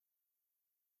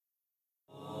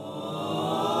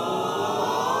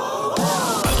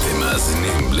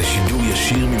לשידור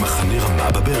ישיר ממחנה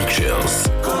רמה בברקשיירס.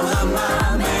 כל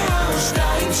רמה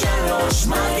 102.3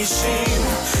 מרגישים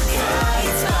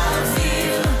קיץ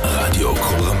באוויר. רדיו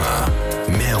כל רמה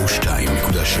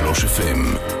 102.3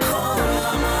 FM. כל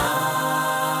רמה.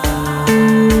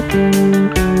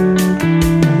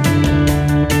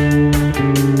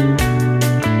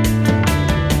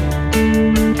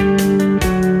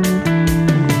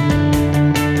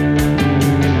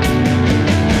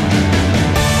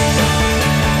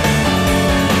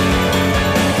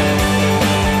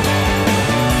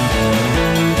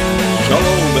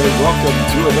 Welcome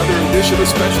to another edition, a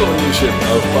special edition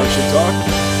of Parsha Talk.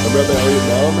 I'm Rabbi Elliot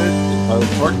Malamed in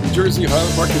Highland Park, New Jersey,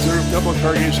 Highland Park Reserve, Temple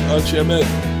Congregation on Shemet.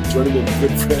 Joining me, my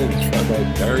good friends, Rabbi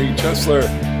Gary Chesler,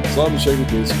 Shalom Sheikh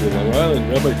B'Yisrael, Long Island,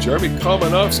 Rabbi Jeremy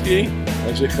Kalmanovsky,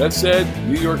 Anshe Chesed,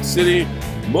 New York City,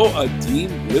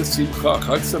 Mo'adim L'Simcha,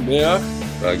 Chag Sameach.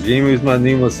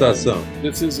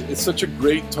 It's such a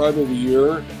great time of the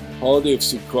year, holiday of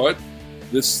Sukkot.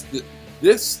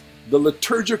 The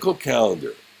liturgical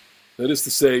calendar, that is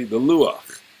to say, the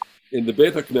Luach, in the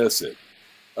Beit HaKnesset,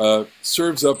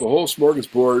 serves up a whole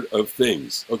smorgasbord of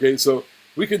things. Okay, so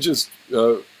we can just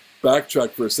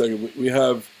backtrack for a second. We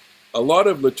have a lot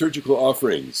of liturgical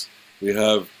offerings. We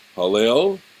have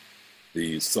Hallel,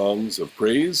 the songs of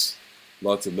praise,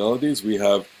 lots of melodies. We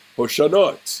have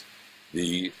Hoshanot,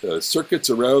 the circuits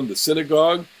around the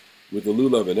synagogue with the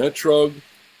lulav and etrog.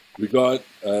 We got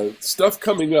stuff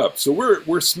coming up. So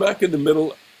we're smack in the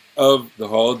middle of the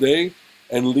holiday,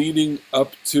 and leading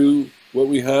up to what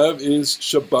we have is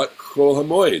Shabbat Chol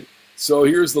HaMoed. So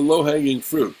here's the low-hanging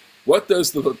fruit. What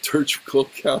does the liturgical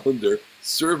calendar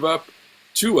serve up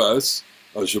to us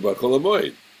on Shabbat Chol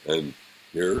HaMoed? And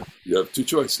here you have two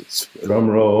choices. Drum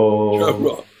roll. Drum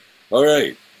roll. All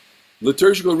right.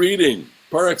 Liturgical reading,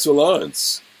 par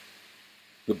excellence,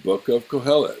 the book of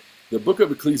Kohelet, the book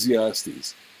of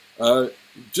Ecclesiastes.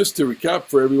 Just to recap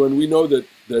for everyone, we know that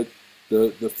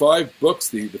the five books,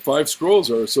 the five scrolls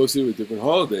are associated with different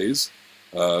holidays,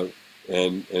 and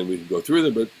we can go through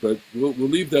them, but we'll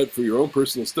leave that for your own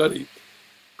personal study.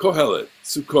 Kohelet,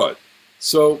 Sukkot.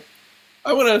 So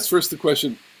I want to ask first the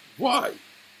question, why?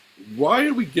 Why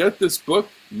did we get this book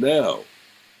now?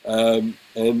 And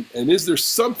is there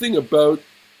something about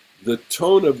the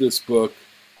tone of this book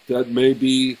that may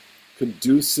be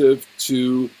conducive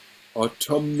to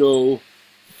autumnal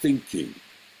thinking?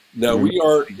 Now, we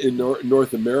are in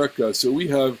North America, so we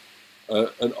have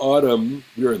an autumn.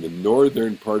 We're in the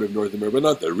northern part of North America, but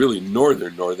not the really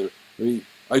northern. I mean,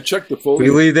 I checked the foliage. We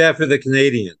leave that for the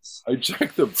Canadians. I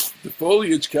checked the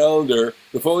foliage calendar,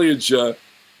 the foliage,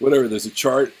 whatever, there's a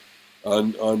chart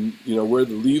on where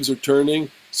the leaves are turning.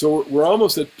 So we're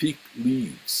almost at peak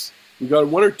leaves. We got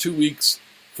 1 or 2 weeks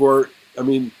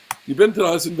you've been to the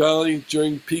Hudson Valley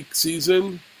during peak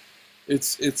season.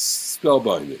 It's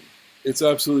spellbinding. It's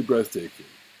absolutely breathtaking.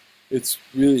 It's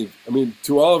really,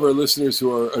 to all of our listeners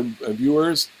who are and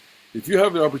viewers, if you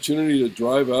have the opportunity to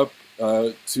drive up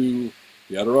to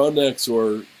the Adirondacks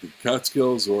or the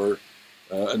Catskills or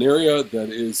an area that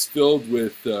is filled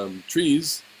with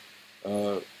trees,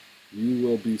 you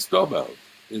will be spellbound.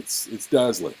 It's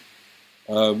dazzling.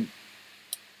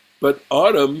 But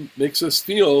autumn makes us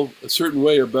feel a certain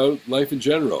way about life in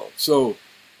general. So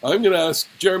I'm going to ask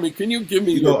Jeremy, can you give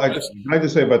me can I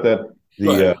just say about that,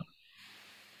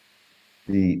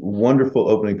 the wonderful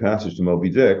opening passage to Moby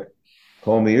Dick,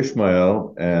 Call Me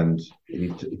Ishmael, and he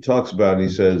talks about it, he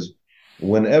says,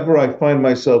 whenever I find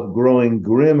myself growing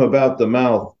grim about the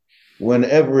mouth,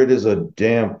 whenever it is a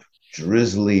damp,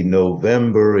 drizzly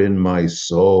November in my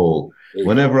soul,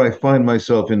 whenever I find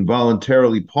myself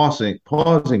involuntarily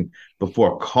pausing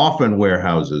before coffin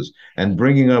warehouses and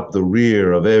bringing up the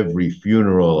rear of every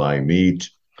funeral I meet.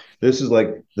 This is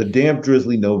like the damp,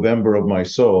 drizzly November of my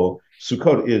soul.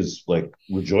 Sukkot is like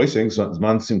rejoicing,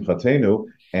 Zman Simchatenu,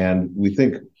 and we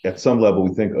think, at some level,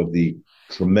 we think of the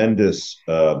tremendous,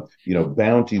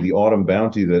 bounty, the autumn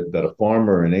bounty that a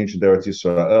farmer in ancient Eretz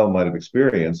Yisrael might have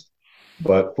experienced.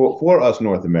 But for us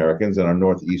North Americans and our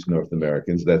Northeast North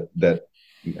Americans, that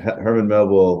Herman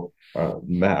Melville,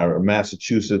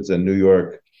 Massachusetts and New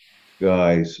York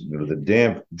guys, the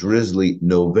damp, drizzly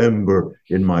November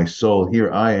in my soul.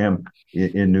 Here I am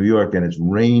in New York, and it's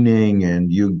raining,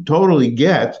 and you totally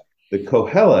get the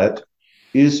Kohelet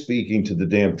is speaking to the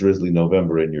damp, drizzly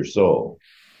November in your soul.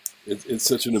 It's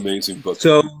such an amazing book.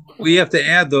 So we have to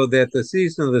add, though, that the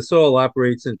season of the soul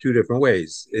operates in two different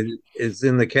ways. It is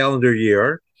in the calendar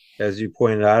year, as you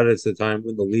pointed out, it's the time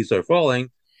when the leaves are falling,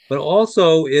 but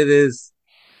also it is,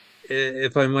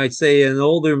 if I might say, an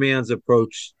older man's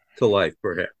approach to life,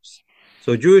 perhaps.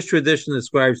 So Jewish tradition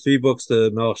ascribes 3 books to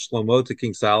Melech Shlomo, to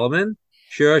King Solomon: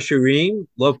 Shir HaShirim,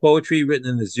 love poetry written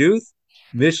in his youth;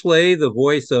 Mishlei, the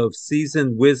voice of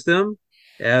seasoned wisdom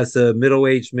as a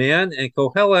middle-aged man; and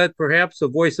Kohelet, perhaps a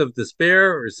voice of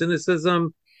despair or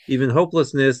cynicism, even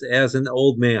hopelessness, as an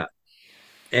old man.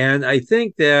 And I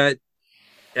think that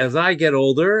as I get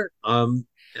older, and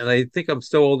I think I'm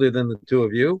still older than the two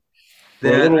of you, For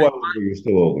a that little while, you're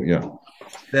still older, yeah.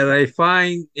 I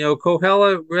find,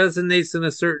 Kohelet resonates in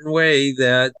a certain way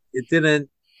that it didn't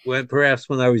perhaps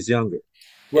when I was younger.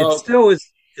 Well, It still is.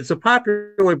 It's a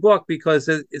popular book because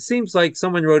it seems like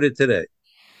someone wrote it today.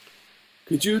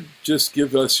 could you just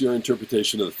give us your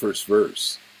interpretation of the first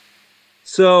verse?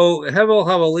 So Hevel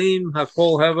Havalim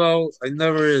Hakol Hevel. I'm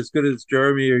never as good as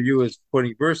Jeremy or you as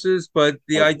pointing verses, but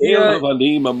the Havel idea.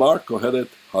 havalim amar Kohelet,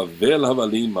 havel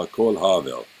havalim hakol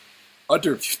havel.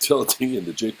 Utter futility in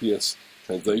the JPS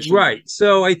translation. Right.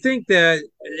 So I think that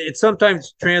it's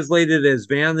sometimes translated as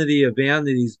vanity of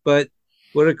vanities, but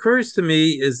what occurs to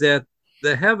me is that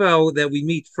the Hevel that we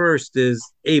meet first is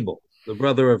Abel, the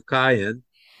brother of Cain,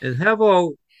 and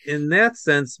Hevel in that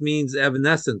sense means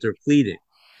evanescent or fleeting.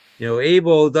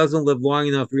 Abel doesn't live long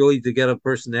enough really to get a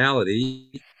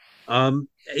personality.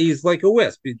 He's like a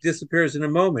wisp; he disappears in a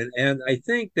moment. And I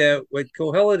think that what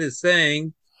Kohelet is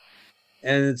saying,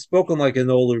 and it's spoken like an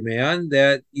older man,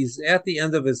 that he's at the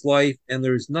end of his life and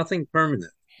there's nothing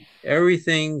permanent.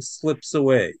 Everything slips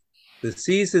away. The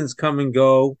seasons come and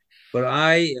go, but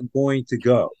I am going to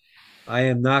go. I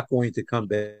am not going to come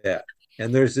back.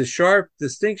 And there's a sharp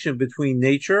distinction between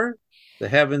nature, the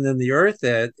heaven and the earth,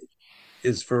 that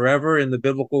is forever in the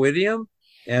biblical idiom,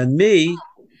 and me,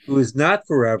 who is not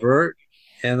forever,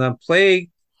 and I'm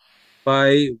plagued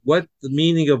by what the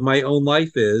meaning of my own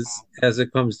life is as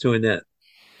it comes to an end.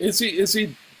 Is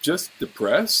he just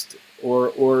depressed,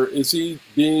 or is he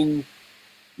being,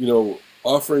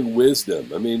 offering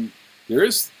wisdom? I mean, there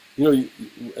is,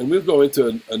 and we'll go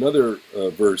into another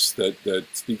verse that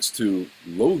speaks to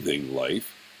loathing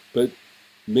life, but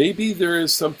maybe there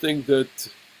is something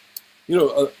that,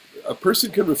 a person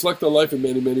can reflect on life in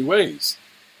many, many ways.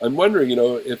 I'm wondering,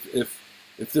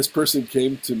 if this person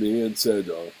came to me and said,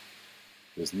 "Oh,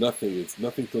 it's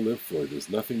nothing to live for. There's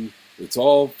nothing. It's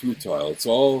all futile.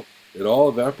 It all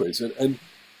evaporates." And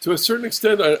to a certain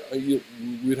extent,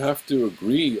 we'd have to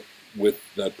agree with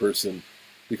that person,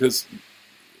 because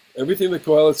everything that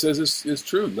Kohelet says is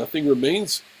true. Nothing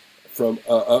remains from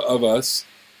of us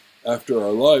after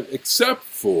our life, except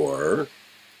for,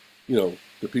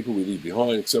 the people we leave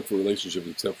behind, except for relationships,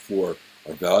 except for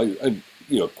our value, and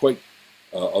quite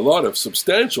a lot of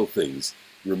substantial things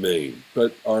remain,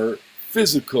 but our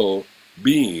physical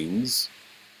beings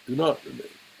do not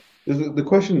remain. The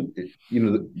question,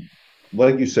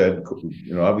 like you said,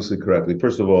 obviously correctly.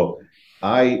 First of all,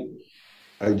 I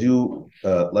do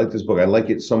like this book. I like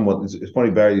it somewhat. It's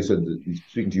funny, Barry, you said that he's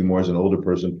speaking to you more as an older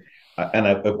person. And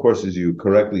of course, as you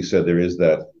correctly said, there is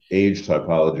that age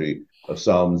typology of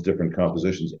Solomon's different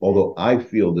compositions. Although I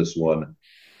feel this one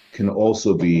can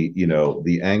also be,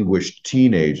 the anguished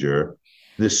teenager.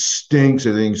 This stinks.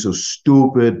 Everything's so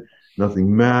stupid.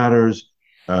 Nothing matters.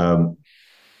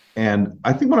 And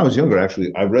I think when I was younger,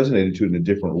 actually, I resonated to it in a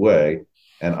different way.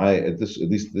 And I, at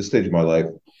least this stage of my life,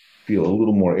 feel a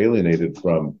little more alienated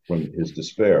from his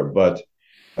despair. But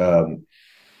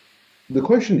the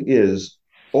question is,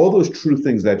 all those true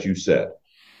things that you said,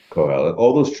 Kohelet,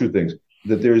 all those true things,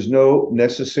 that there is no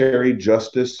necessary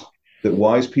justice, that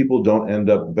wise people don't end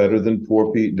up better than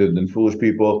than foolish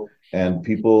people, and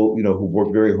people, who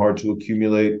work very hard to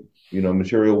accumulate,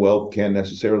 material wealth can't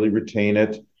necessarily retain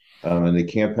it, and they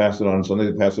can't pass it on. So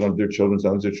they pass it on to their children.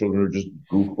 Sometimes their children are just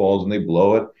goofballs and they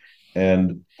blow it.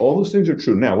 And all those things are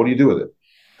true. Now, what do you do with it?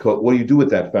 What do you do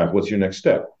with that fact? What's your next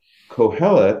step?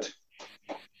 Kohelet,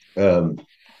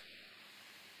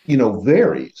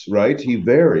 varies, right? He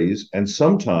varies, and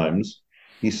sometimes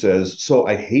he says, "So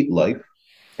I hate life,"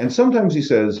 and sometimes he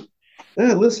says,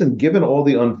 "Listen, given all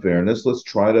the unfairness, let's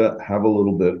try to have a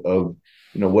little bit of,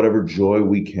 whatever joy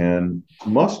we can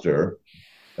muster."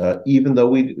 Even though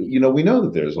we know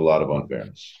that there's a lot of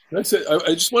unfairness. I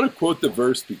just want to quote the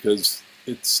verse because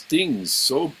it stings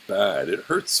so bad. It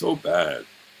hurts so bad,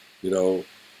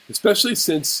 especially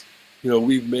since,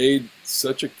 we've made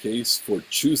such a case for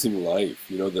choosing life.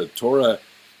 The Torah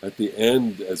at the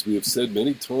end, as we have said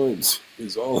many times,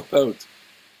 is all about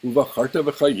uvacharta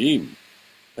v'chayim.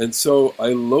 And so I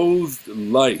loathed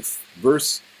life.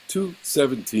 Verse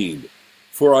 2:17.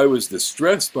 For I was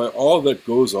distressed by all that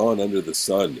goes on under the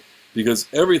sun, because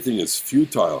everything is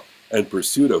futile and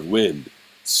pursuit of wind.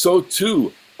 So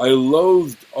too I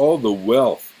loathed all the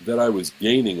wealth that I was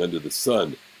gaining under the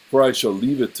sun, for I shall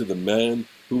leave it to the man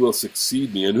who will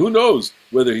succeed me, and who knows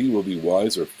whether he will be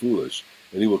wise or foolish,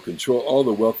 and he will control all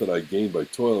the wealth that I gain by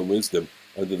toil and wisdom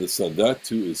under the sun. That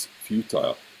too is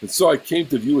futile. And so I came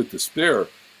to view with despair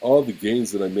all the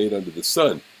gains that I made under the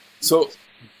sun. So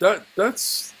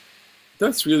that's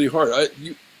really hard.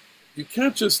 You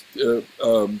can't just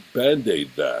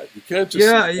band-aid that. You can't just...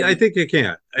 Yeah, I think you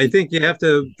can't. I think you have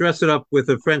to dress it up with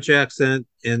a French accent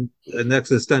and an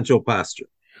existential posture.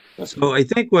 So I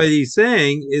think what he's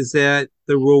saying is that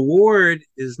the reward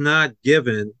is not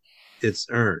given, it's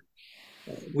earned.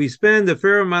 We spend a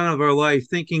fair amount of our life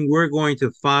thinking we're going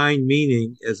to find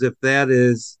meaning as if that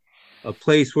is a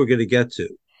place we're going to get to.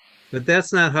 But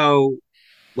that's not how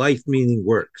life meaning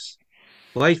works.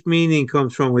 Life meaning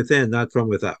comes from within, not from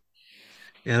without.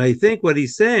 And I think what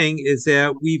he's saying is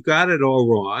that we've got it all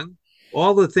wrong.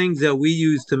 All the things that we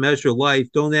use to measure life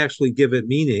don't actually give it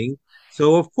meaning.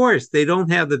 So, of course, they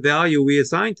don't have the value we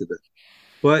assign to them.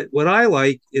 But what I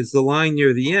like is the line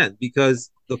near the end, because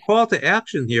the call to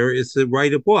action here is to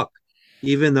write a book,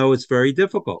 even though it's very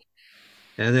difficult.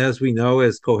 And as we know,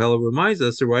 as Kohelet reminds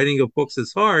us, the writing of books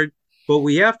is hard, but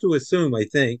we have to assume, I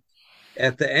think,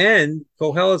 at the end,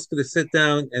 Kohelet's going to sit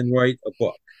down and write a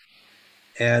book.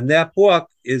 And that book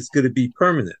is going to be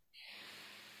permanent.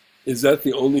 Is that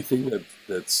the only thing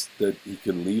that he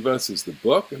can leave us, is the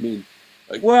book? I mean...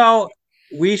 Well,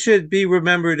 we should be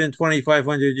remembered in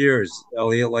 2,500 years,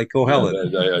 Elliot, like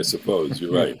Kohelet. Yeah, I suppose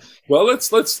you're right. Well, let's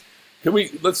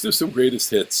do some greatest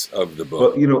hits of the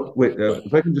book. Well, wait.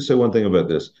 If I can just say one thing about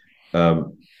this,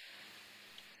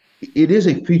 it is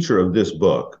a feature of this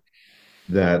book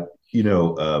that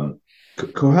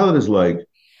Kohelet is like,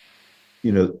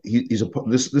 he's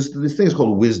this thing is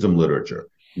called wisdom literature,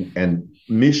 and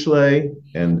Mishlei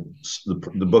and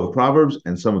the book of Proverbs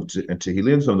and some of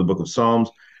Tehillim, some of the book of Psalms.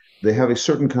 They have a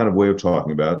certain kind of way of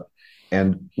talking about.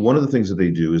 And one of the things that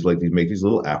they do is like they make these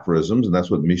little aphorisms, and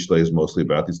that's what Mishlei is mostly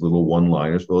about, these little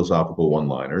one-liners, philosophical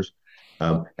one-liners.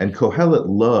 And Kohelet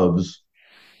loves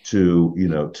to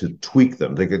tweak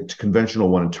them. They get conventional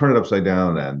one and turn it upside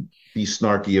down and be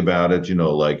snarky about it,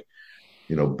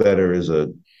 better is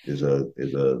a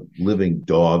living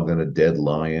dog than a dead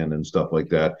lion and stuff like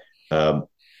that.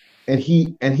 And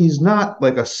he's not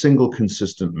like a single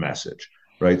consistent message.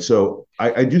 Right. So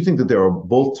I do think that there are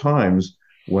both times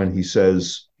when he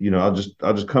says, I'll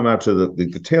just come out to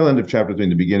the tail end of chapter 3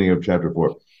 and the beginning of chapter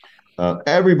 4.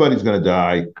 Everybody's going to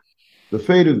die. The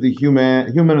fate of the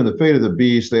human and the fate of the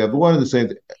beast, they have one and the same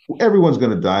thing. Everyone's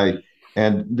going to die.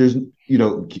 And there's,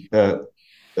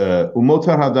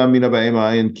 umotar hadam mina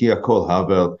ba'emayin ki hakol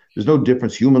havel. There's no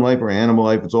difference, human life or animal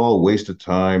life. It's all a waste of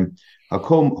time.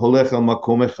 Hakol holech al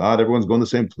makom echad. Everyone's going to the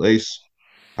same place.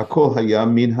 Hakol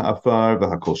hayam min ha'afar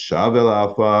v'hakol shav el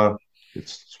ha'afar.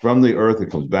 It's from the earth.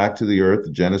 It comes back to the earth.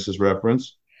 The Genesis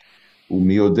reference.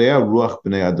 Umiodea ruach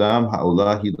b'nei adam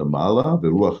ha'olah hi lamala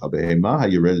v'ruach ha'behema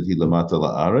ha'yeredet hi lamata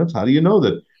la'aretz. How do you know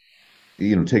that?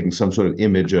 Taking some sort of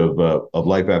image of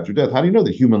life after death. How do you know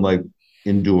that human life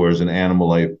endures and animal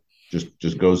life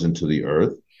just goes into the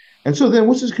earth? And so then,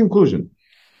 what's his conclusion?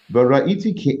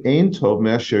 V'ra'iti ki ein tov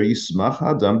me'asher yismach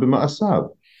adam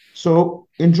b'ma'asav. So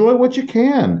enjoy what you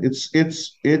can. It's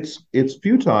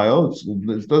futile.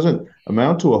 It doesn't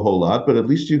amount to a whole lot, but at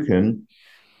least you can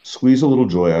squeeze a little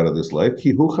joy out of this life.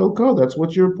 Ki hu chelko. That's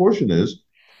what your portion is.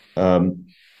 And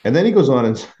then he goes on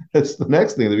and says the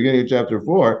next thing, at the beginning of chapter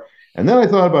 4. And then I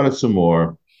thought about it some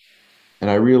more, and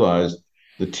I realized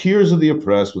the tears of the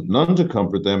oppressed with none to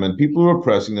comfort them, and people who are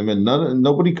oppressing them, and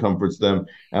nobody comforts them.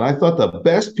 And I thought the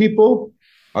best people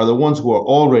are the ones who are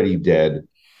already dead,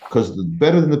 because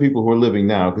better than the people who are living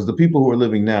now, because the people who are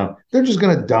living now, they're just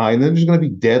going to die, and they're just going to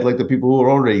be dead like the people who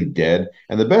are already dead.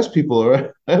 And the best people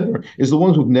are ever is the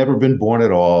ones who've never been born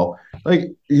at all. Like,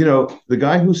 the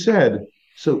guy who said,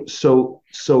 so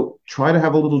try to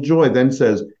have a little joy, then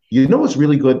says, what's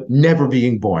really good? Never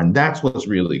being born. That's what's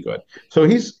really good. So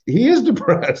he is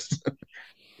depressed.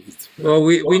 Well,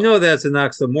 we know that's an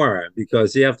oxymoron,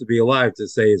 because you have to be alive to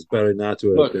say it's better not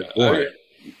to have been born.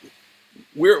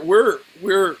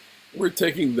 We're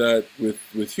taking that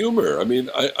with humor. I mean,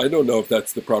 I don't know if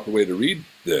that's the proper way to read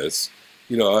this.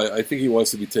 I think he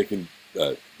wants to be taken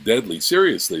deadly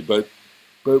seriously, but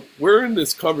we're in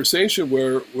this conversation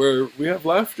where we have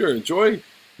laughter and joy,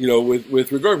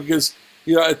 with regard, because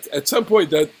at some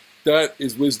point that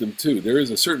is wisdom too. There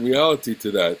is a certain reality to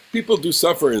that. People do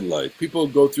suffer in life. People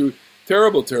go through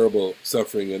terrible, terrible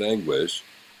suffering and anguish,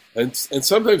 and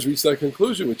sometimes reach that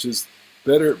conclusion, which is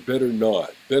better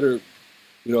not. I'm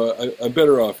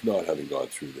better off not having gone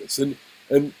through this.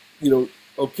 And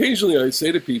occasionally I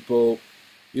say to people,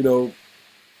 you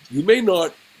may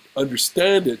not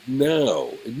understand it now.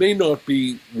 It may not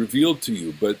be revealed to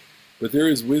you, but there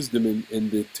is wisdom in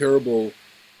the terrible,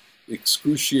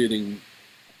 excruciating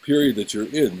period that you're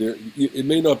in. It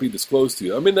may not be disclosed to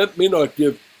you. I mean, that may not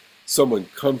give someone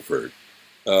comfort,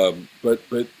 but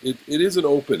it is an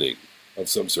opening of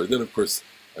some sort. Then, of course,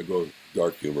 I go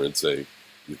dark humor and say,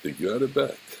 "You think you had it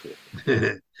back?"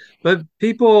 But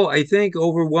people, I think,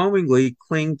 overwhelmingly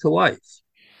cling to life.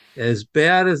 As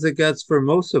bad as it gets for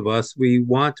most of us, we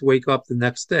want to wake up the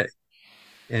next day.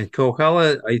 And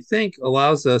Kohelet, I think,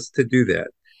 allows us to do that.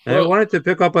 And I wanted to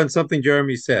pick up on something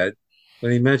Jeremy said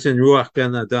when he mentioned Ruach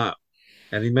Ben Adam.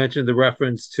 And he mentioned the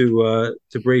reference to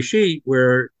Breshit,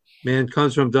 where man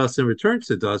comes from dust and returns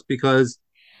to dust, because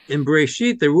in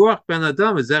Breshit, the Ruach Ben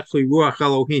Adam is actually Ruach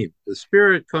Elohim. The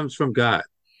spirit comes from God.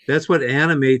 That's what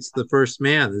animates the first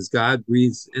man, as God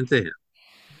breathes into him.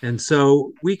 And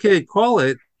so we could call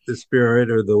it the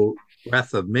spirit or the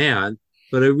breath of man,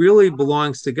 but it really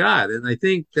belongs to God. And I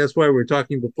think that's why we're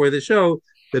talking before the show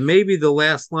that maybe the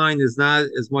last line is not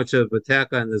as much of a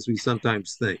tack on as we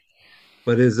sometimes think,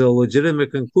 but is a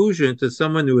legitimate conclusion to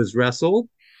someone who has wrestled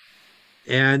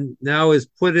and now has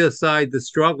put aside the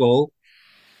struggle,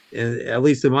 and at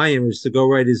least in my image, to go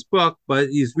write his book, but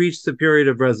he's reached a period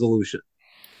of resolution.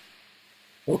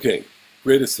 Okay,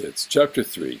 greatest hits, chapter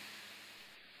 3.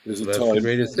 There's a time. The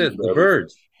greatest hit, the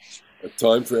birds. A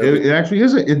time for everything. It actually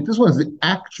is. This one's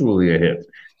actually a hit.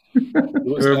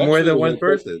 For more than one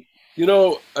person. You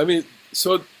know, I mean,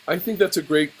 so I think that's a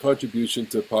great contribution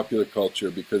to popular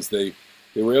culture, because they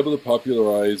were able to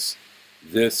popularize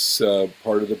this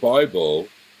part of the Bible,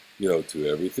 you know, to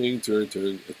everything, turn,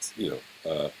 it's, you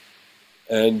know.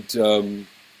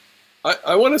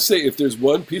 I want to say, if there's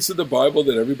one piece of the Bible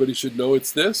that everybody should know,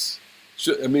 it's this.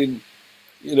 We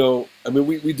do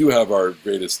have our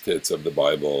greatest hits of the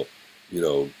Bible, you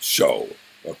know, show,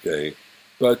 okay?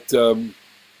 But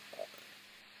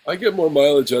I get more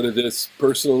mileage out of this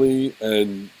personally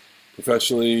and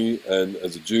professionally and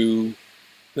as a Jew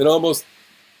than almost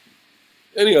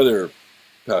any other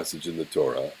passage in the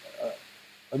Torah.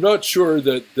 I'm not sure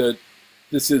that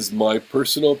this is my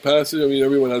personal passage. I mean,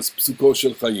 everyone has Psuko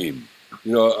Shel Chaim,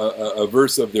 you know, a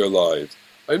verse of their lives.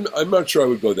 I'm not sure I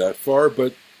would go that far,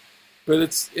 but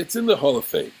it's in the Hall of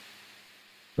Fame.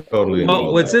 Totally.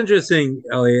 Well, what's interesting,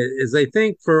 Elliot, is I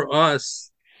think for us,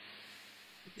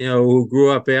 you know, who grew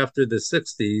up after the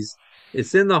 60s,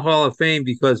 it's in the Hall of Fame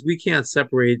because we can't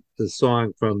separate the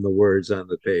song from the words on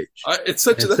the page. And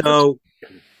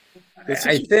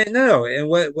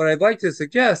what I'd like to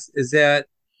suggest is that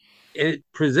it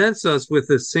presents us with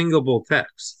a singable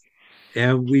text.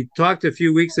 And we talked a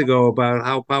few weeks ago about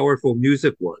how powerful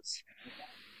music was.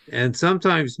 And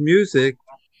sometimes music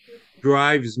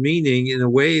drives meaning in a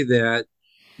way that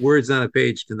words on a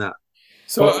page cannot.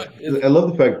 So I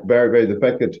love the fact, Barry, the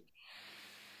fact that,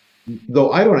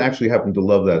 though I don't actually happen to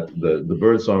love that the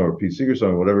Bird song or Pete Seeger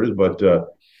song or whatever it is, but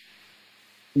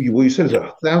what you said is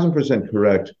 1,000%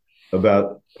 correct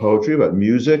about poetry, about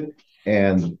music,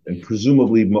 and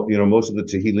presumably, you know, most of the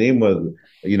Tehillim,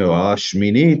 you know, Al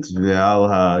Shminit,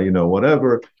 Al, you know,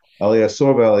 whatever, Al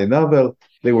Yasor, Al Navel,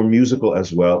 they were musical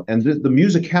as well. And the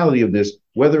musicality of this,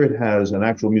 whether it has an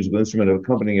actual musical instrument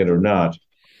accompanying it or not,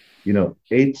 you know,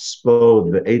 8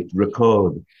 spod, the 8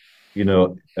 rekod, you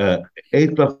know, 8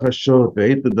 lachashot,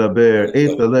 8 daber,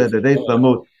 8 led, 8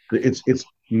 lamot. It's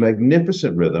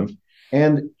magnificent rhythm,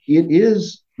 and it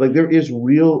is like there is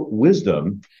real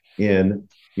wisdom in,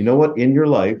 you know what, in your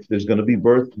life, there's going to be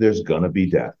birth, there's going to be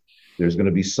death, there's going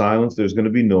to be silence, there's going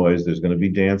to be noise, there's going to be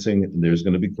dancing, there's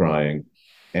going to be crying,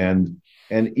 and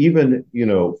even, you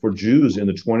know, for Jews in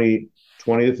the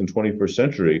 20th and 21st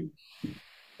century,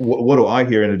 what do I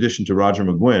hear in addition to Roger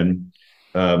McGuinn?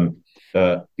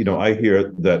 You know, I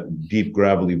hear that deep,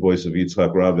 gravelly voice of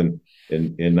Yitzhak Rabin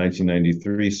in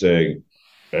 1993 saying,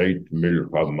 "Eit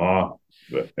milchama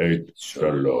ve'eit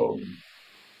shalom."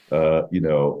 You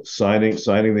know, signing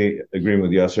the agreement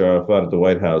with Yasser Arafat at the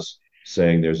White House,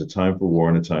 saying there's a time for war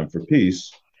and a time for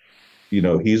peace. You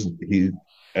know, he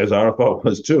as Arafat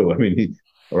was too. I mean,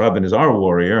 Rabin is our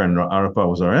warrior and Arafat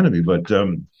was our enemy, but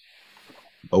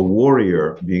a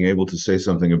warrior being able to say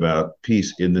something about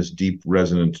peace in this deep,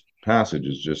 resonant passage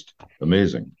is just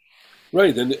amazing.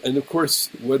 Right, and of course,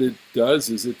 what it does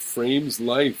is it frames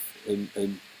life and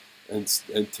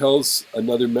tells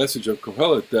another message of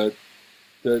Kohelet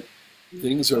that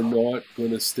things are not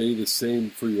going to stay the same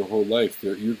for your whole life.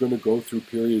 You're going to go through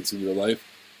periods in your life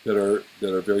that are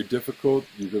very difficult.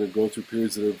 You're going to go through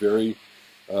periods that are very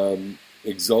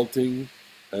exulting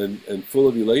and full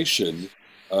of elation.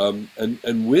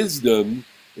 And wisdom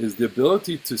is the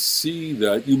ability to see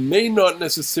that you may not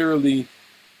necessarily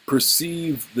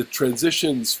perceive the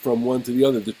transitions from one to the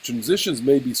other. The transitions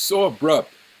may be so abrupt,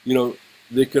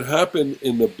 they could happen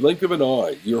in the blink of an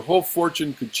eye. Your whole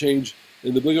fortune could change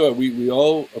in the blink of an eye. We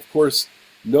all, of course,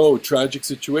 know tragic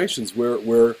situations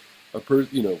where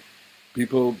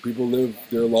people live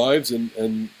their lives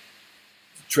and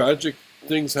tragic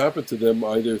things happen to them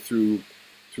either through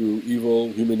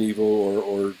human evil,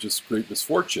 or just great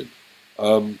misfortune,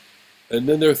 and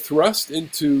then they're thrust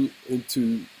into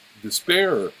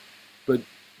despair. But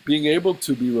being able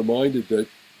to be reminded that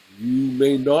you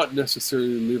may not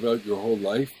necessarily live out your whole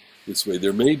life this way.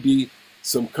 There may be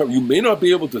you may not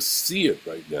be able to see it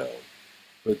right now,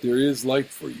 but there is light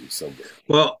for you somewhere.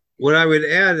 Well, what I would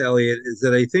add, Elliot, is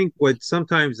that I think what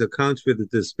sometimes accounts for the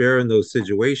despair in those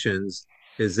situations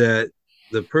is that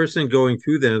the person going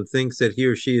through them thinks that he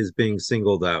or she is being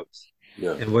singled out.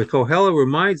 Yeah. And what Kohelet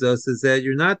reminds us is that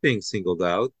you're not being singled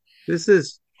out. This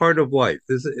is part of life.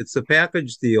 It's a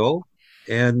package deal,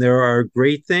 and there are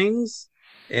great things,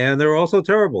 and there are also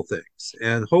terrible things.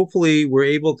 And hopefully we're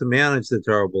able to manage the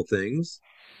terrible things.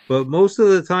 But most of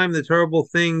the time, the terrible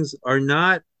things are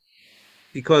not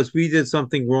because we did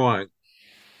something wrong.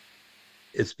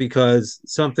 It's because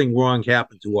something wrong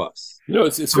happened to us.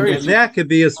 It's very... And that could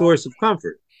be a source of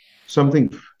comfort.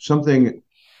 Something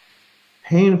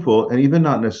painful and even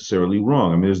not necessarily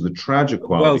wrong. I mean, there's the tragic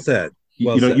quality. Well said.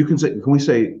 You can say, we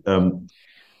say,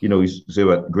 we say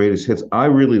about greatest hits. I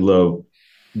really love,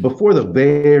 before the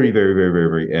very, very, very, very,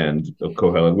 very end of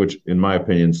Kohelet, which in my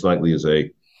opinion slightly is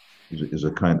a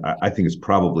kind, I think it's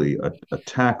probably a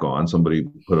tack on. Somebody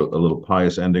put a little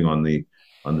pious ending on the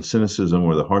cynicism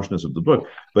or the harshness of the book.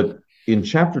 But in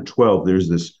chapter 12, there's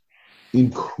this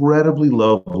incredibly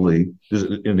lovely,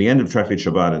 in the end of Tractate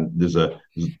Shabbat, and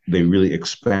they really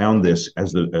expound this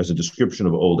as a description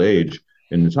of old age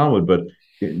in the Talmud. But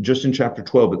just in chapter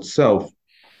 12 itself,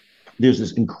 there's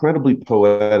this incredibly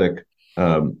poetic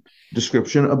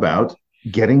description about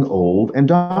getting old and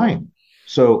dying.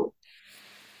 So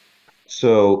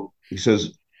he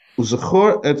says,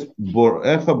 "Uzachor et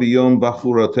borecha biyom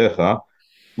bachuratecha."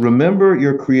 Remember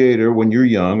your Creator when you're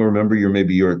young. Remember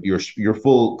your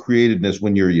full createdness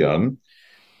when you're young.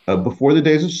 Before the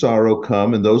days of sorrow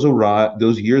come and those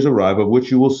years arrive, of which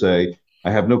you will say,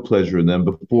 "I have no pleasure in them."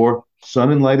 Before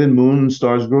sun and light and moon and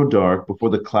stars grow dark,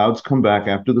 before the clouds come back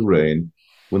after the rain,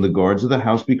 when the guards of the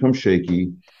house become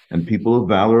shaky, and people of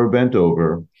valor are bent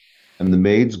over, and the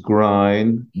maids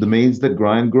that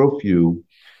grind grow few,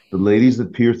 the ladies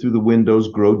that peer through the windows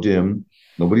grow dim.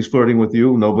 Nobody's flirting with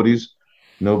you. Nobody's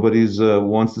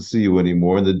wants to see you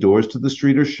anymore. And the doors to the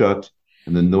street are shut,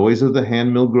 and the noise of the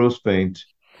handmill grows faint,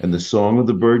 and the song of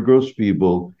the bird grows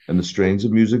feeble, and the strains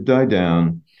of music die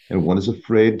down, and one is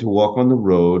afraid to walk on the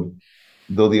road.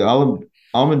 Though the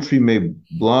almond tree may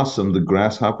blossom, the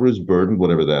grasshopper is burdened,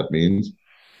 whatever that means.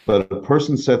 But a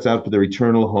person sets out for their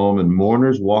eternal home, and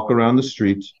mourners walk around the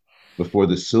street before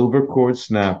the silver cord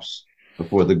snaps,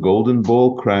 before the golden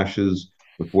bowl crashes,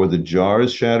 before the jar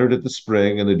is shattered at the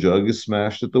spring, and the jug is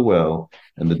smashed at the well,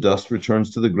 and the dust returns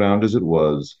to the ground as it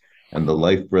was, and the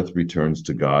life breath returns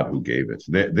to God who gave it.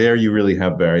 There you really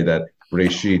have, Barry, that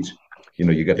Breshit.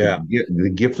 You got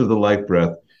the gift of the life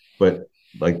breath, but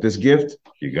like this gift,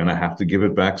 you're going to have to give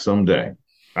it back someday.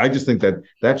 I just think that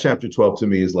chapter 12 to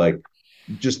me is like,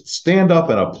 just stand up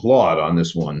and applaud on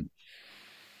this one.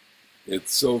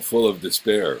 It's so full of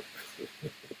despair.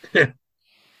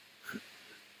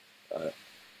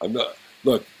 I'm not.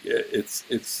 Look,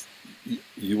 it's.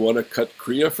 You want to cut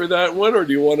Kriya for that one, or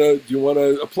do you want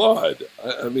to applaud?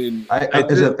 I mean,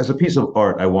 as a piece of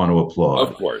art, I want to applaud.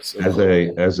 Of course, as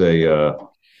a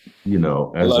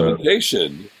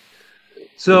lamentation.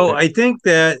 So I think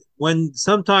that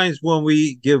sometimes when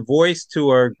we give voice to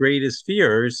our greatest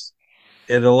fears,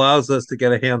 it allows us to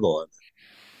get a handle on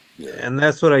it. Yeah. And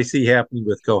that's what I see happening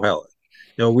with Kohelet.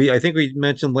 I think we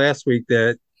mentioned last week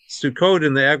that Sukkot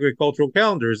in the agricultural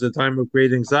calendar is a time of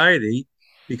great anxiety,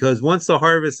 because once the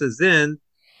harvest is in,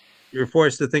 you're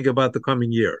forced to think about the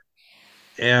coming year.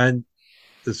 And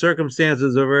the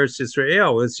circumstances of Eretz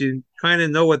Yisrael is you kind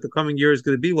of know what the coming year is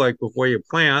going to be like before you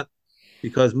plant,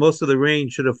 because most of the rain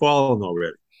should have fallen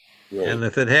already. Right. And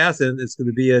if it hasn't, it's going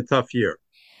to be a tough year.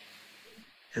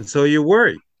 And so you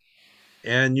worry.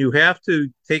 And you have to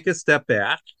take a step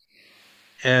back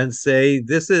and say,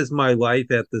 this is my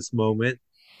life at this moment.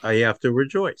 I have to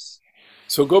rejoice.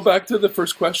 So go back to the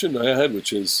first question I had,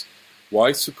 which is,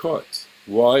 why Sukkot?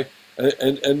 Why?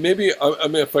 And maybe, I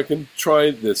mean, if I can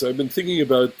try this, I've been thinking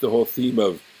about the whole theme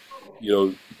of,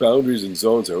 boundaries and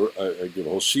zones. I give a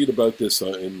whole sheet about this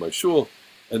in my shul,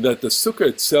 and that the sukkah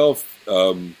itself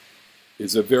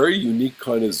is a very unique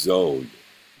kind of zone.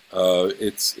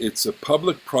 It's a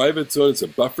public-private zone. It's a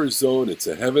buffer zone. It's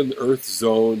a heaven-earth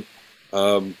zone.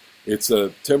 It's a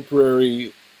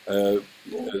temporary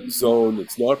zone.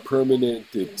 It's not permanent.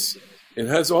 It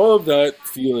has all of that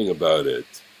feeling about it.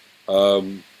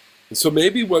 So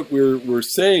maybe what we're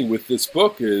saying with this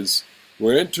book is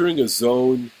we're entering a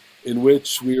zone in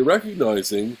which we are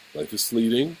recognizing life is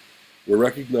fleeting. We're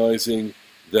recognizing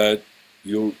that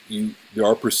there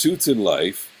are pursuits in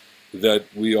life that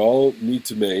we all need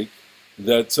to make,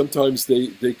 that sometimes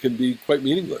they can be quite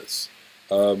meaningless.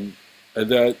 And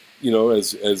that,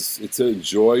 as it said,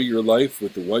 enjoy your life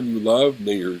with the one you love.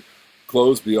 May your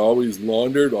clothes be always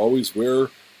laundered, always wear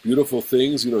beautiful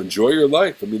things, enjoy your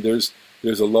life. I mean, there's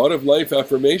a lot of life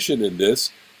affirmation in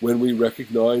this when we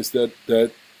recognize that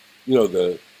the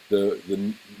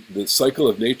cycle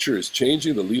of nature is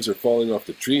changing. The leaves are falling off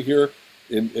the tree here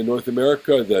in North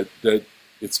America, that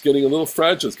it's getting a little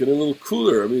fragile, it's getting a little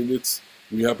cooler. I mean,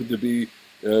 we happen to be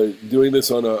doing this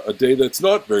on a day that's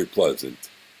not very pleasant.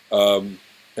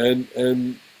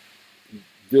 And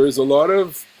there's a lot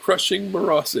of crushing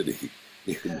morosity.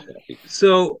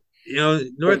 So,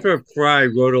 Northrop Frye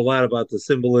wrote a lot about the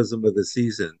symbolism of the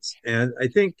seasons. And I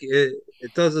think it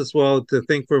does us well to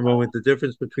think for a moment the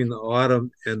difference between the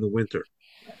autumn and the winter.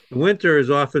 The winter is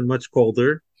often much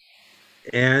colder.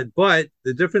 But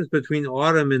the difference between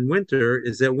autumn and winter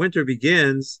is that winter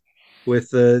begins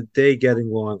with the day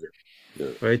getting longer. Yeah.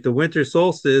 Right? The winter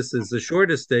solstice is the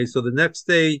shortest day, so the next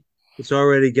day it's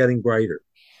already getting brighter.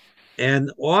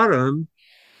 And autumn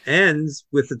ends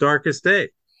with the darkest day.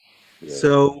 Yeah.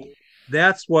 So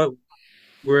that's what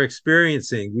we're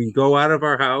experiencing. We go out of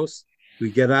our house, we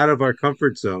get out of our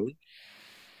comfort zone,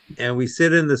 and we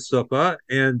sit in the sukkah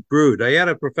and brood. I had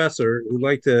a professor who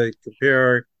liked to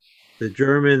compare the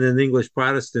German and English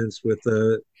Protestants with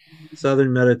the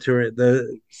Southern Mediterranean,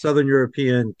 the Southern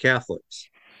European Catholics.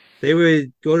 They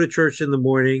would go to church in the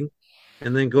morning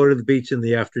and then go to the beach in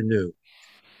the afternoon.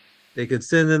 They could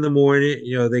sin in the morning,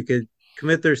 they could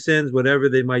commit their sins, whatever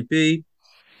they might be,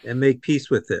 and make peace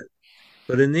with it.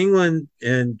 But in England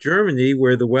and Germany,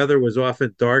 where the weather was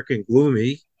often dark and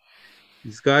gloomy,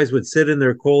 these guys would sit in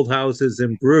their cold houses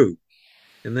and brood.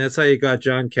 And that's how you got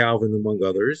John Calvin, among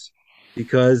others,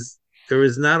 because there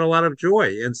is not a lot of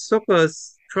joy. And Sukkot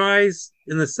tries,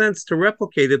 in a sense, to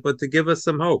replicate it, but to give us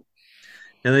some hope.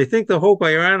 And I think the hope,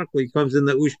 ironically, comes in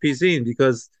the Ushpizin,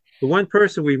 because the one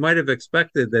person we might have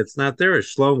expected that's not there is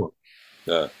Shlomo.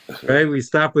 Right? We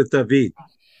stop with David.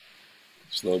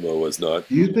 Shlomo was not.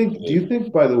 Do you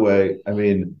think, by the way, I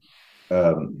mean,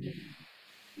 that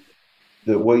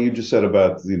what you just said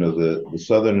about, the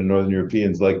Southern and Northern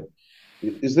Europeans, like,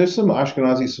 is there some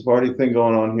Ashkenazi Sephardi thing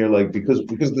going on here? Like, because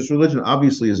this religion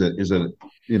obviously is an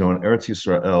Eretz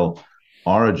Yisrael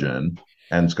origin,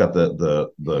 and it's got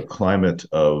the climate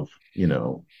of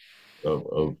of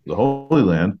the Holy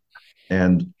Land,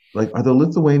 and like, are the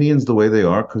Lithuanians the way they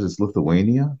are because it's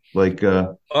Lithuania? Like,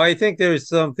 I think there's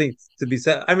something to be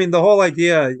said. I mean, the whole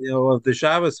idea, of the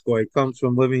Shabbos Goy comes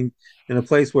from living in a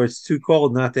place where it's too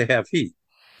cold not to have heat.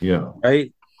 Yeah.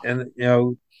 Right. And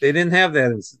they didn't have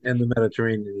that in the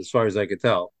Mediterranean, as far as I could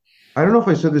tell. I don't know if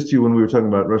I said this to you when we were talking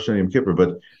about Rosh Hashanah Yom Kippur,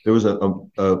 but there was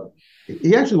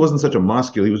he actually wasn't such a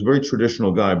maskil. He was a very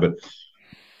traditional guy, but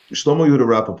Shlomo Yehuda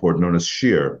Rappaport, known as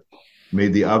Shir,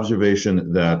 made the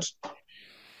observation that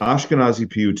Ashkenazi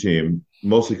piyutim,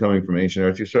 mostly coming from ancient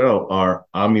Eretz Yisrael, are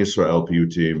Am Yisrael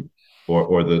piyutim,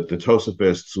 or the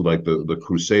Tosafists, who like the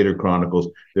Crusader Chronicles.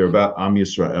 They're about Am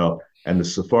Yisrael, and the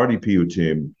Sephardi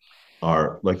piyutim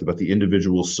are like about the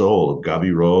individual soul of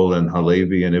Gabi Roll and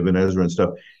Halevi and Ibn Ezra and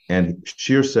stuff. And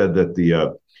Shir said that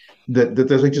that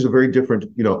there's like just a very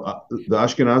different, the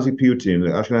Ashkenazi piyutim,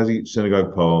 the Ashkenazi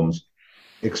synagogue poems,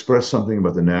 express something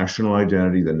about the national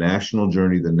identity, the national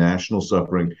journey, the national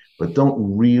suffering, but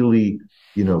don't really,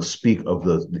 speak of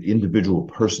the individual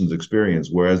person's experience.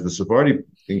 Whereas the Sephardi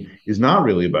thing is not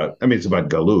really about, it's about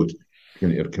galut.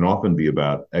 It can often be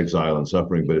about exile and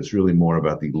suffering, but it's really more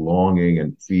about the longing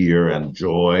and fear and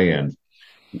joy and,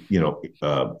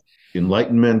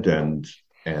 enlightenment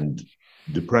and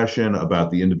depression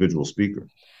about the individual speaker.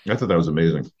 I thought that was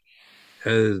amazing.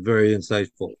 That is very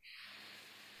insightful.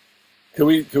 Can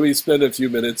we spend a few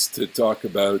minutes to talk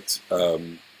about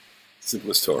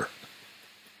Simplest Torah?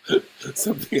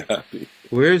 Something happy.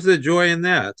 Where's the joy in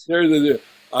that?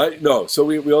 So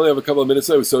we only have a couple of minutes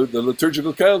left. So the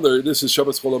liturgical calendar, this is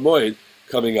Shabbos Chol HaMoed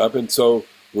coming up, and so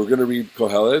we're going to read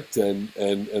Kohelet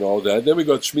and all that. Then we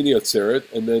got Shmini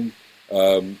Atzeret, and then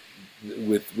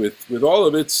with all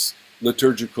of its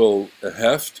liturgical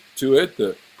heft to it,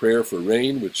 the prayer for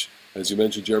rain, which, as you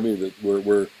mentioned, Jeremy, that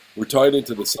we're tied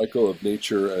into the cycle of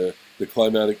nature,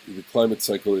 the climate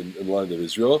cycle in the land of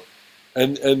Israel,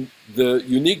 and the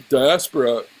unique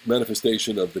diaspora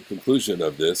manifestation of the conclusion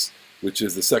of this, which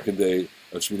is the second day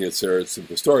of Shmini Atzeret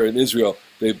Simchas Torah in Israel.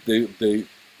 They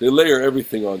layer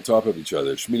everything on top of each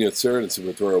other. Shmini Atzeret and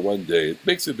Simchat Torah one day. It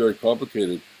makes it very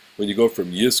complicated when you go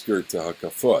from Yizkor to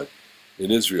Hakafot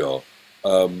in Israel.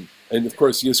 And of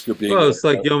course, Yizkor being... Well, it's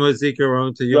like Yom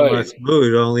HaZikaron to Yom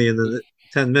HaSmud, only in the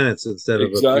 10 minutes instead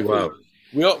of a few hours.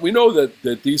 We know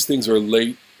that these things are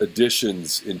late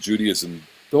additions in Judaism.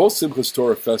 The whole Simchas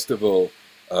Torah festival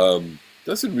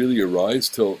doesn't really arise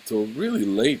till really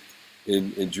late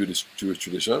in Jewish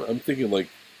tradition. I'm thinking like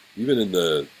even in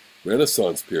the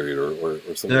Renaissance period or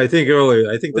something. No, I think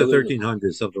earlier. I think the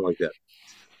 1300s, something like that.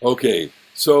 Okay,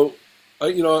 so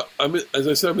as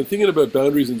I said, I've been thinking about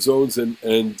boundaries and zones, and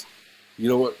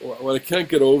what I can't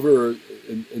get over,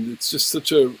 and it's just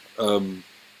such a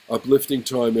uplifting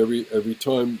time every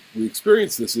time we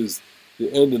experience this, is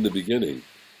the end and the beginning.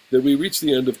 That we reach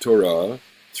the end of Torah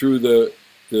through the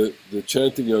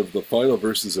chanting of the final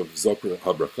verses of Zokra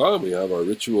HaBracha, and we have our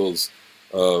rituals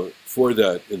for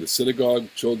that in the synagogue,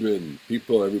 children,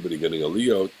 people, everybody getting a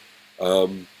liyot,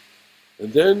 and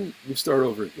then we start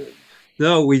over again.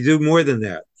 No, we do more than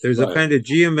that. There's a kind of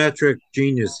geometric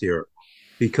genius here,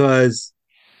 because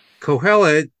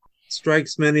Kohelet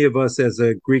strikes many of us as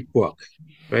a Greek book,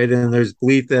 right? And there's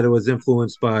belief that it was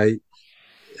influenced by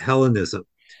Hellenism.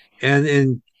 And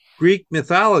in Greek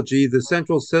mythology, the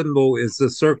central symbol is the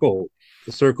circle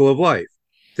of life.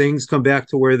 Things come back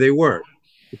to where they were.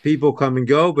 The people come and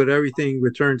go, but everything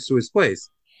returns to its place.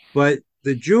 But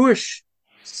the Jewish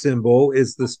symbol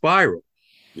is the spiral.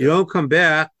 You don't come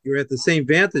back, you're at the same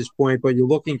vantage point, but you're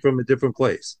looking from a different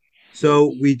place.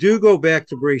 So we do go back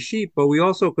to Breshit, but we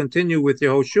also continue with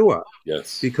Yehoshua.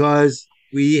 Yes. Because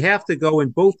we have to go in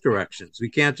both directions. We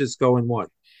can't just go in one.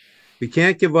 We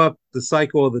can't give up the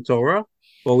cycle of the Torah,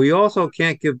 but we also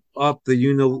can't give up the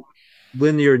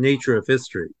unilinear nature of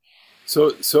history.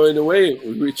 So in a way,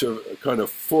 we reach a kind of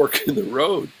fork in the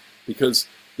road, because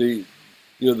the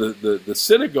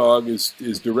synagogue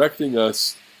is directing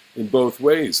us in both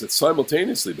ways. It's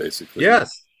simultaneously, basically.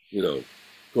 Yes.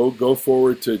 Go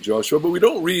forward to Joshua, but we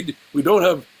don't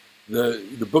have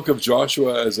the book of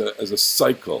Joshua as a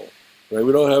cycle, right?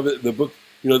 We don't have the book.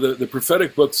 The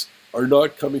prophetic books are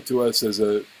not coming to us as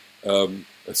a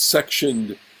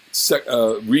sectioned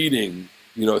reading,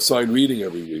 assigned reading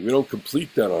every week. We don't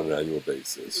complete that on an annual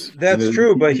basis. That's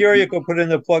true, but here you can put in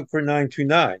the plug for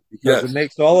 929, because it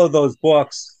makes all of those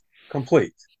books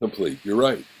complete. You're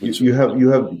right. You have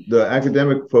the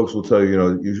academic folks will tell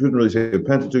you, you shouldn't really say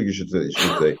Pentateuch. You should say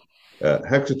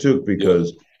Hexateuch,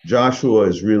 because Joshua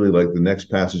is really like the next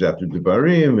passage after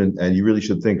Devarim, and you really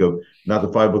should think of not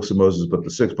the 5 books of Moses, but the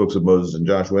 6 books of Moses and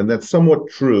Joshua. And that's somewhat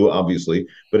true, obviously,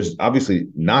 but it's obviously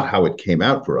not how it came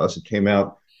out for us. It came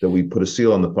out that we put a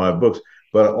seal on the 5 books.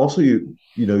 But also, you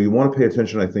want to pay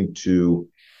attention, I think, to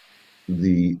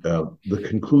the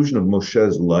conclusion of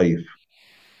Moshe's life.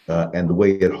 And the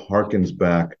way it harkens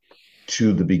back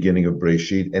to the beginning of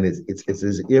Breshit, and it's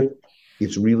as if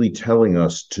it's really telling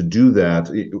us to do that.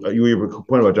 Your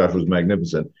point about Joshua was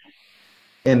magnificent,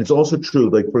 and it's also true.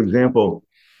 Like, for example,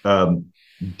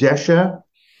 Desha,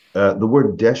 the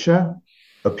word Desha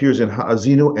appears in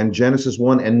Ha'azinu and Genesis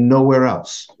 1 and nowhere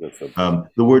else.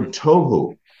 The word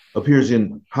Tohu appears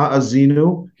in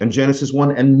Ha'azinu and Genesis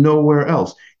 1 and nowhere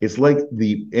else. It's like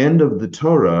the end of the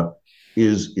Torah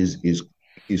is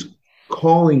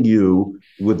calling you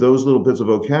with those little bits of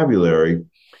vocabulary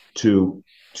to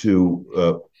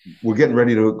we're getting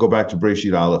ready to go back to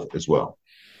Breshit Aleph as well.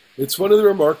 It's one of the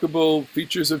remarkable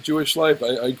features of Jewish life.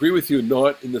 I agree with you,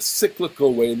 not in the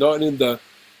cyclical way, not in the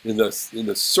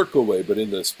circle way, but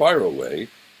in the spiral way.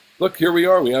 Look, here we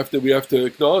are. We have to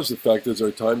acknowledge the fact that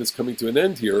our time is coming to an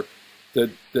end here.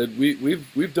 That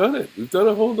we've done it.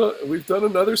 We've done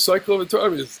another cycle of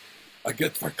Torah. I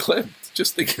get verklempt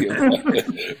just thinking about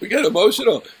it. We get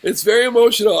emotional. It's very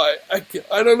emotional.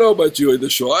 I don't know about you in the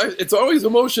show. It's always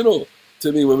emotional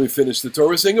to me when we finish the Torah.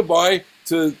 We're saying goodbye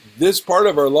to this part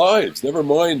of our lives. Never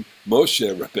mind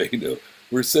Moshe Rabbeinu.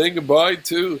 We're saying goodbye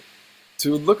to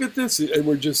look at this, and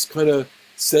we're just kind of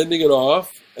sending it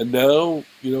off. And now,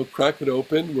 crack it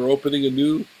open. We're opening a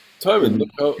new time, and look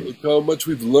how much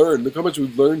we've learned. Look how much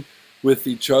we've learned with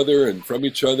each other and from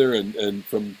each other and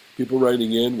from people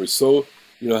writing in. We're so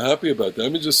happy about that. I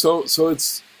mean, just so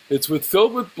it's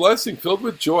filled with blessing, filled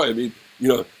with joy. I mean,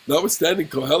 notwithstanding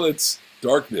Kohelet's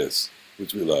darkness,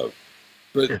 which we love,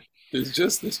 but there's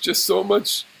just so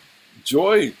much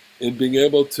joy in being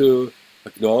able to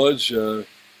acknowledge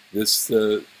this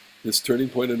turning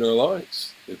point in our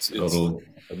lives. It's totally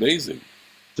amazing.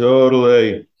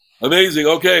 Totally. Amazing.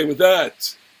 Okay, with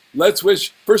that, let's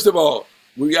wish, first of all,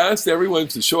 we asked everyone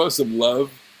to show us some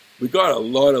love. We got a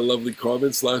lot of lovely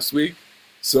comments last week.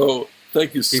 So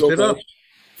thank you so Keep it much. up.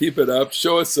 Keep it up.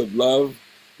 Show us some love.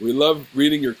 We love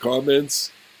reading your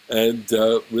comments. And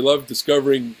we love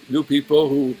discovering new people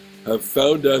who have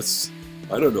found us,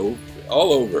 I don't know,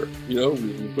 all over. You know,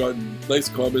 we've gotten nice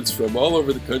comments from all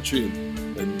over the country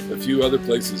and a few other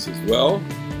places as well.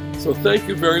 So thank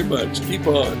you very much. Keep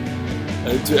on.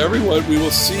 And to everyone, we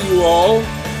will see you all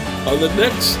on the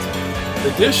next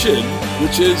edition,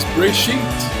 which is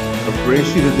Breshit. A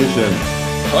Breshit edition.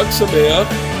 Chag Sameach,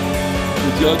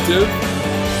 with Yontiv.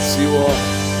 See you all.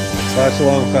 Chag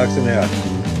Shalom, Chag Sameach.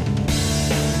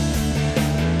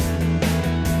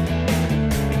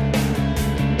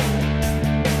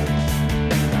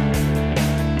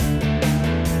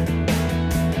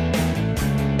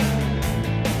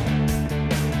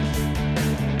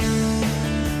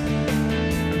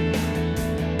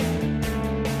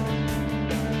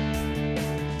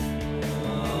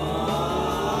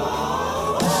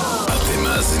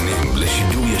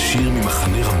 לשידור ישיר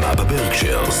ממחנה רמה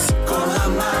בברקשיירס. כל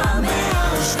רמה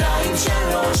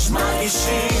 102.3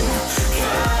 מרגישים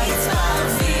קיץ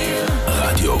באוויר.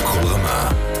 רדיו כל רמה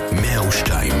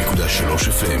 102.3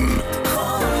 FM.